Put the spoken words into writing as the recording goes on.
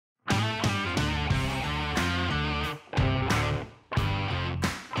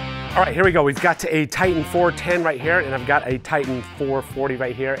All right, here we go. We've got a Titan 410 right here, and I've got a Titan 440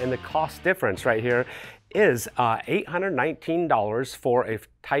 right here, and the cost difference right here is $819 for a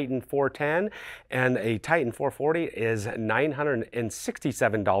Titan 410, and a Titan 440 is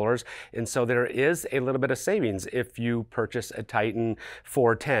 $967, and so there is a little bit of savings if you purchase a Titan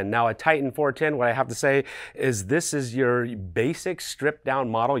 410. Now a Titan 410, what I have to say is this is your basic stripped down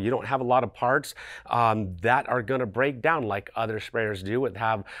model. You don't have a lot of parts that are going to break down like other sprayers do, with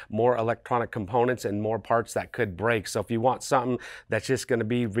have more electronic components and more parts that could break. So if you want something that's just going to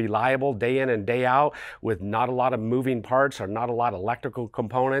be reliable day in and day out with not a lot of moving parts or not a lot of electrical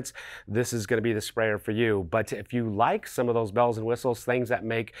components, this is going to be the sprayer for you. But if you like some of those bells and whistles, things that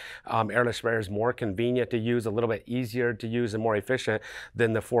make airless sprayers more convenient to use, a little bit easier to use and more efficient,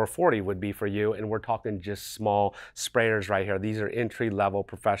 then the 440 would be for you. And we're talking just small sprayers right here. These are entry-level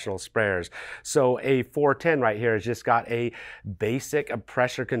professional sprayers. So a 410 right here has just got a basic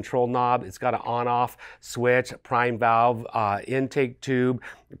pressure control knob. It's got an on-off switch, prime valve, intake tube,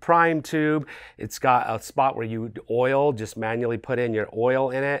 prime tube. It's got a spot where you oil, just manually put in your oil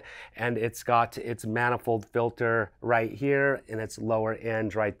in it, and it's got its manifold filter right here and its lower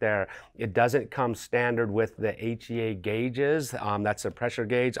end right there. It doesn't come standard with the HEA gauges. That's a pressure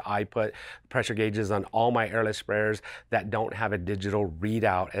gauge. I put pressure gauges on all my airless sprayers that don't have a digital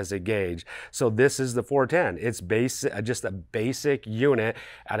readout as a gauge. So this is the 410. It's just a basic unit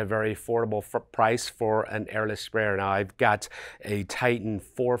at a very affordable price for an airless sprayer. Now I've got a Titan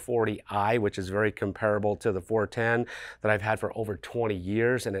 440i, which is very comparable to the 410 that I've had for over 20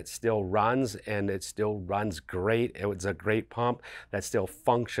 years, and it still runs, and it still runs great. It's a great pump that still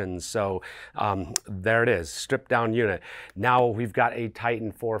functions. So there it is, stripped down unit. Now we've got a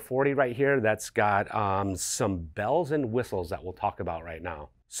Titan 440 right here that's got some bells and whistles that we'll talk about right now.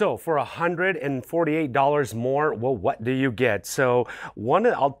 So for $148 more, well, what do you get? So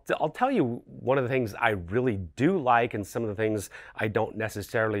I'll tell you one of the things I really do like, and some of the things I don't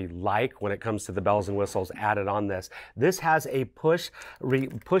necessarily like when it comes to the bells and whistles added on this. This has a push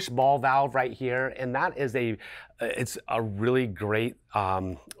ball valve right here, and that is it's a really great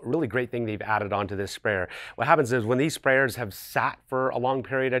thing they've added onto this sprayer. What happens is when these sprayers have sat for a long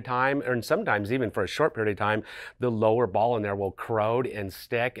period of time, and sometimes even for a short period of time, the lower ball in there will corrode and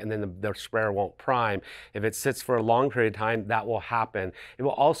stick, and then the sprayer won't prime. If it sits for a long period of time, that will happen. It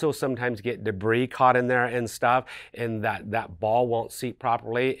will also sometimes get debris caught in there and stuff, and that ball won't seat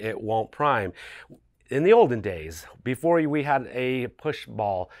properly, it won't prime. In the olden days, before we had a push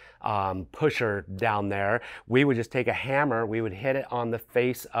ball pusher down there, we would just take a hammer, we would hit it on the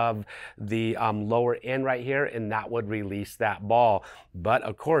face of the lower end right here, and that would release that ball. But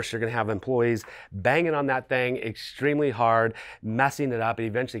of course, you're gonna have employees banging on that thing extremely hard, messing it up. It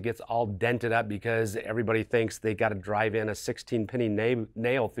eventually gets all dented up because everybody thinks they gotta drive in a 16-penny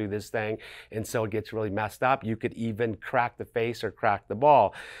nail through this thing, and so it gets really messed up. You could even crack the face or crack the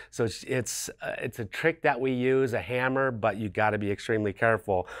ball. So it's a trick that we use, a hammer, but you gotta be extremely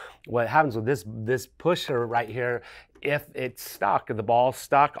careful. What happens with this pusher right here, if it's stuck, if the ball's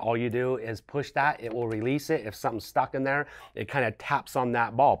stuck, all you do is push that, it will release it. If something's stuck in there, it kind of taps on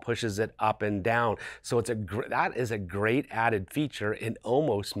that ball, pushes it up and down. So that is a great added feature, and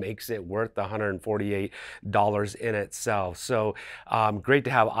almost makes it worth the $148 in itself. So great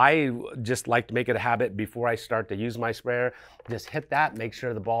to have. I just like to make it a habit before I start to use my sprayer, just hit that, make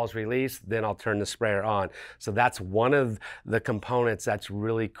sure the ball is released, then I'll turn the sprayer on. So that's one of the components that's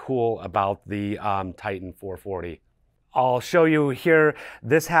really cool about the Titan 440. I'll show you here,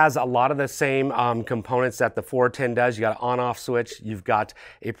 this has a lot of the same components that the 410 does. You got an on-off switch, you've got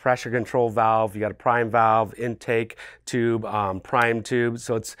a pressure control valve, you got a prime valve, intake tube, prime tube,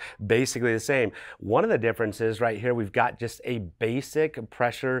 so it's basically the same. One of the differences right here, we've got just a basic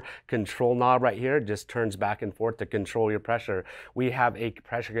pressure control knob right here, it just turns back and forth to control your pressure. We have a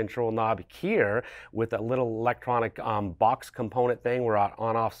pressure control knob here with a little electronic box component thing, we're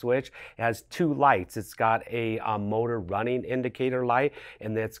on-off switch. It has two lights. It's got a motor running indicator light,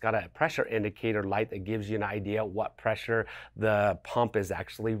 and then it's got a pressure indicator light that gives you an idea what pressure the pump is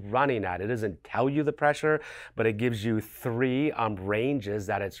actually running at. It doesn't tell you the pressure, but it gives you three ranges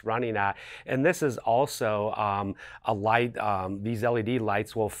that it's running at. And this is also a light, these LED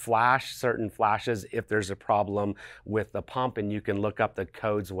lights will flash certain flashes if there's a problem with the pump, and you can look up the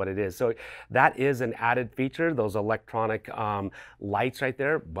codes what it is. So that is an added feature, those electronic lights right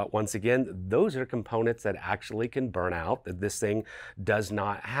there. But once again, those are components that actually can burn burnout that this thing does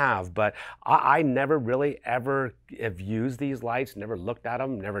not have. But I never really ever have used these lights, never looked at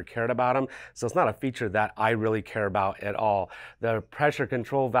them, never cared about them. So it's not a feature that I really care about at all. The pressure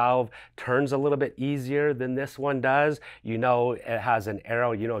control valve turns a little bit easier than this one does. You know, it has an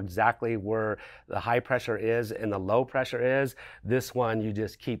arrow, you know exactly where the high pressure is and the low pressure is. This one, you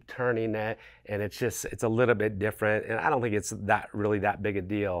just keep turning it, and it's a little bit different, and I don't think it's really that big a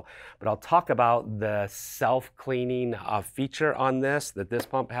deal. But I'll talk about the self-cleaning feature on this that this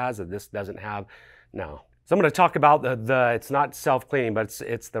pump has that this doesn't have now. So I'm going to talk about it's not self-cleaning, but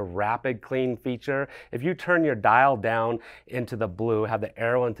it's the rapid clean feature. If you turn your dial down into the blue, have the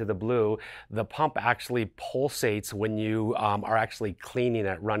arrow into the blue, the pump actually pulsates when you are actually cleaning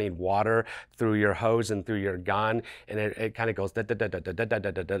it, running water through your hose and through your gun, and it kind of goes da, da, da, da, da, da,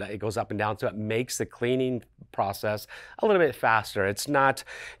 da, da, da, it goes up and down, so it makes the cleaning process a little bit faster. It's not,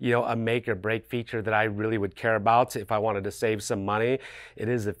 you know, a make or break feature that I really would care about if I wanted to save some money. It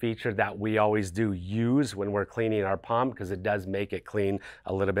is a feature that we always do use when we're cleaning our pump because it does make it clean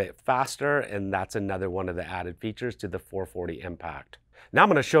a little bit faster, and that's another one of the added features to the 440 Impact. Now I'm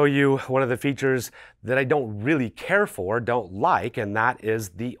going to show you one of the features that I don't really care for, don't like, and that is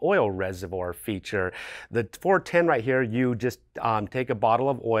the oil reservoir feature. The 410 right here, you just take a bottle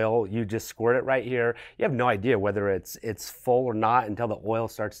of oil, you just squirt it right here. You have no idea whether it's full or not until the oil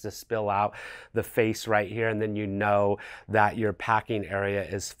starts to spill out the face right here, and then you know that your packing area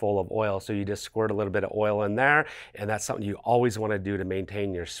is full of oil. So you just squirt a little bit of oil in there, and that's something you always want to do to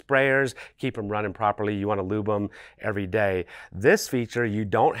maintain your sprayers, keep them running properly. You want to lube them every day. This feature, you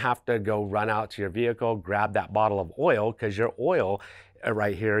don't have to go run out to your vehicle, grab that bottle of oil, because your oil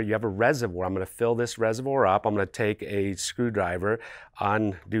right here, you have a reservoir. I'm going to fill this reservoir up. I'm going to take a screwdriver,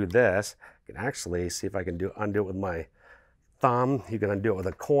 undo this. I can actually see if I can undo it with my thumb. You can undo it with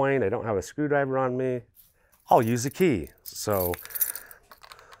a coin. I don't have a screwdriver on me. I'll use a key. So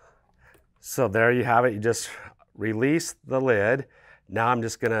there you have it. You just release the lid. Now I'm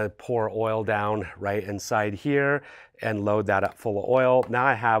just going to pour oil down right inside here and load that up full of oil. Now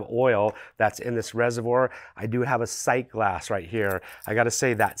I have oil that's in this reservoir. I do have a sight glass right here. I got to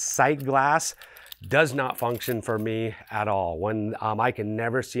say that sight glass does not function for me at all. When I can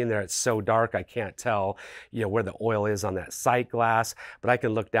never see in there, it's so dark I can't tell, you know, where the oil is on that sight glass, but I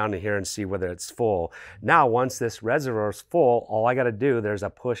can look down to here and see whether it's full. Now once this reservoir is full, all I got to do, there's a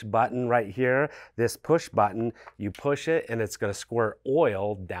push button right here. This push button, you push it and it's going to squirt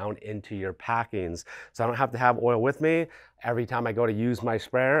oil down into your packings. So I don't have to have oil with me. Every time I go to use my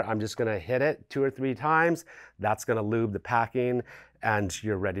sprayer, I'm just going to hit it 2 or 3 times. That's going to lube the packing, and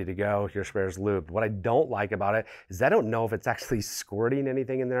you're ready to go. Your sprayer's lubed. What I don't like about it is I don't know if it's actually squirting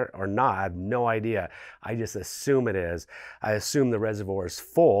anything in there or not. I have no idea. I just assume it is. I assume the reservoir is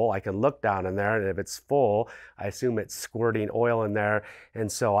full. I can look down in there, and if it's full, I assume it's squirting oil in there.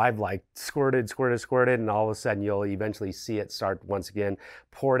 And so I've like squirted, and all of a sudden you'll eventually see it start once again,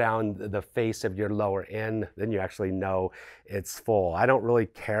 pour down the face of your lower end. Then you actually know it's full. I don't really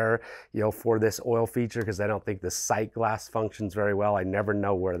care, you know, for this oil feature because I don't think the sight glass functions very well. I never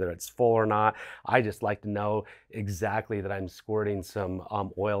know whether it's full or not. I just like to know exactly that I'm squirting some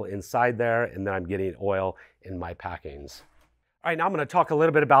oil inside there, and then I'm getting oil in my packings. All right, now I'm going to talk a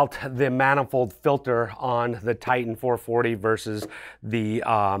little bit about the manifold filter on the Titan 440 versus the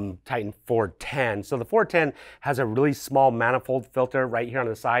Titan 410. So the 410 has a really small manifold filter right here on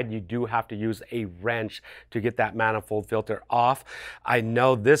the side. You do have to use a wrench to get that manifold filter off. I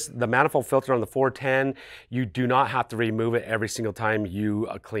know the manifold filter on the 410, you do not have to remove it every single time you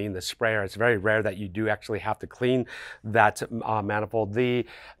clean the sprayer. It's very rare that you do actually have to clean that manifold. The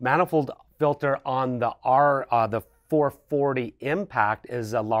manifold filter on the 440 Impact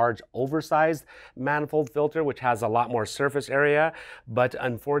is a large oversized manifold filter which has a lot more surface area, but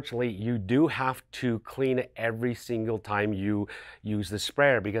unfortunately you do have to clean it every single time you use the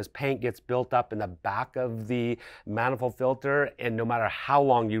sprayer because paint gets built up in the back of the manifold filter, and no matter how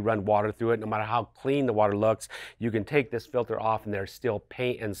long you run water through it, no matter how clean the water looks, you can take this filter off and there's still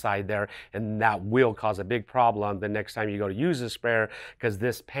paint inside there, and that will cause a big problem the next time you go to use the sprayer because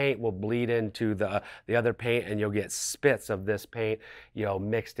this paint will bleed into the other paint and you'll get spits of this paint, you know,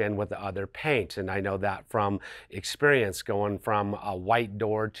 mixed in with the other paint. And I know that from experience going from a white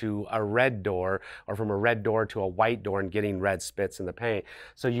door to a red door, or from a red door to a white door and getting red spits in the paint.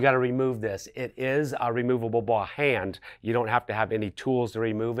 So you got to remove this. It is removable by hand. You don't have to have any tools to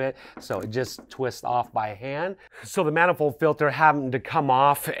remove it. So it just twists off by hand. So the manifold filter having to come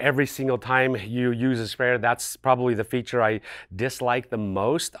off every single time you use a sprayer, that's probably the feature I dislike the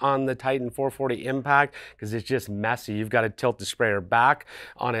most on the Titan 440 Impact because it's just messy messy. You've got to tilt the sprayer back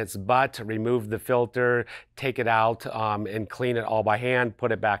on its butt, remove the filter, take it out, and clean it all by hand,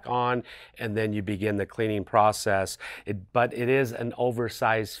 put it back on, and then you begin the cleaning process. But it is an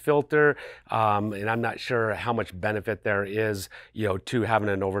oversized filter, and I'm not sure how much benefit there is, to having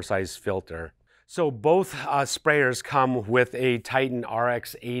an oversized filter. So both sprayers come with a Titan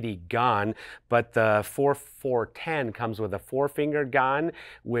RX80 gun, but the 4410 comes with a 4-finger gun,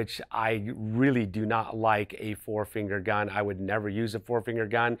 which I really do not like a 4-finger gun. I would never use a 4-finger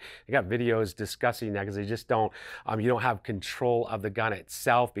gun. I got videos discussing that because they just don't, you don't have control of the gun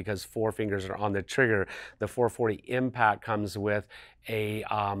itself because 4 fingers are on the trigger. The 440 Impact comes with a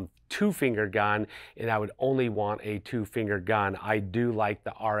 2-finger gun, and I would only want a 2-finger gun. I do like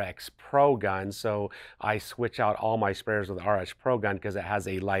the RX Pro gun, so I switch out all my sprayers with the RX Pro gun because it has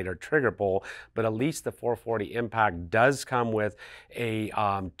a lighter trigger pull, but at least the 440 Impact does come with a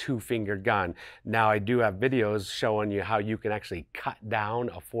 2-finger gun. Now I do have videos showing you how you can actually cut down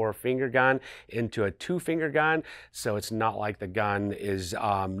a 4-finger gun into a 2-finger gun, so it's not like the gun is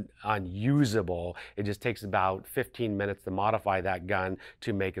unusable. It just takes about 15 minutes to modify that gun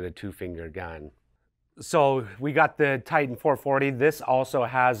to make it a 2-finger gun. So we got the Titan 440. This also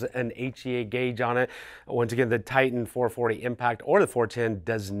has an HEA gauge on it. Once again, the Titan 440 Impact or the 410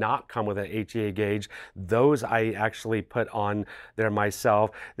 does not come with an HEA gauge. Those I actually put on there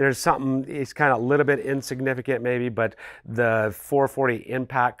myself. There's something, it's kind of a little bit insignificant maybe, but the 440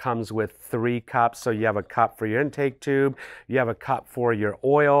 Impact comes with 3 cups. So you have a cup for your intake tube, you have a cup for your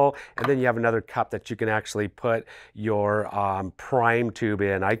oil, and then you have another cup that you can actually put your prime tube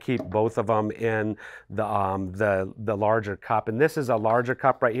in. I keep both of them in the larger cup, and this is a larger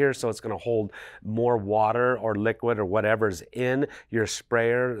cup right here, so it's going to hold more water or liquid or whatever's in your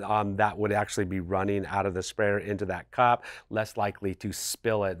sprayer that would actually be running out of the sprayer into that cup, less likely to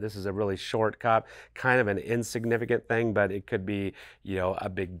spill it. This is a really short cup, kind of an insignificant thing, but it could be, a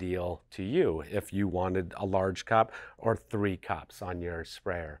big deal to you if you wanted a large cup or 3 cups on your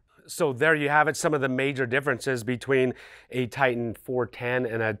sprayer. So there you have it, some of the major differences between a Titan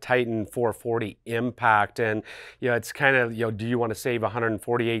 410 and a Titan 440 Impact. And it's kind of, do you want to save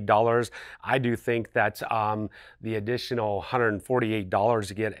 $148? I do think that the additional $148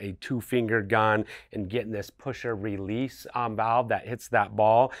 to get a 2-finger gun and getting this pusher release valve that hits that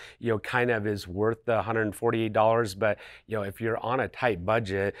ball, kind of is worth the $148. But if you're on a tight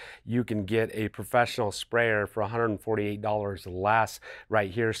budget, you can get a professional sprayer for $148 less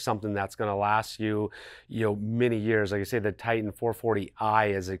right here. Something that's going to last you, many years. Like I say, the Titan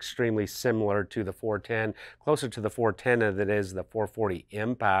 440i is extremely similar to the 410, closer to the 410 than it is the 440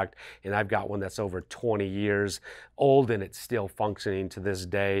 Impact, and I've got one that's over 20 years old and it's still functioning to this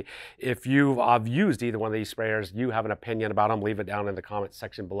day. If you've used either one of these sprayers, you have an opinion about them, leave it down in the comment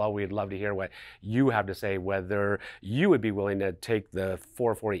section below. We'd love to hear what you have to say, whether you would be willing to take the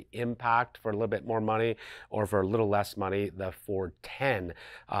 440 Impact for a little bit more money or for a little less money, the 410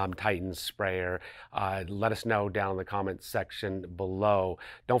 Titan sprayer. Let us know down in the comment section below.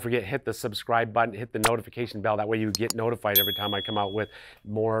 Don't forget, hit the subscribe button, hit the notification bell. That way you get notified every time I come out with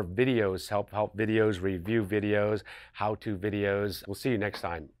more videos, help videos, review videos, how-to videos. We'll see you next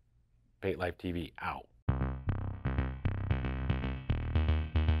time. Paint Life TV out.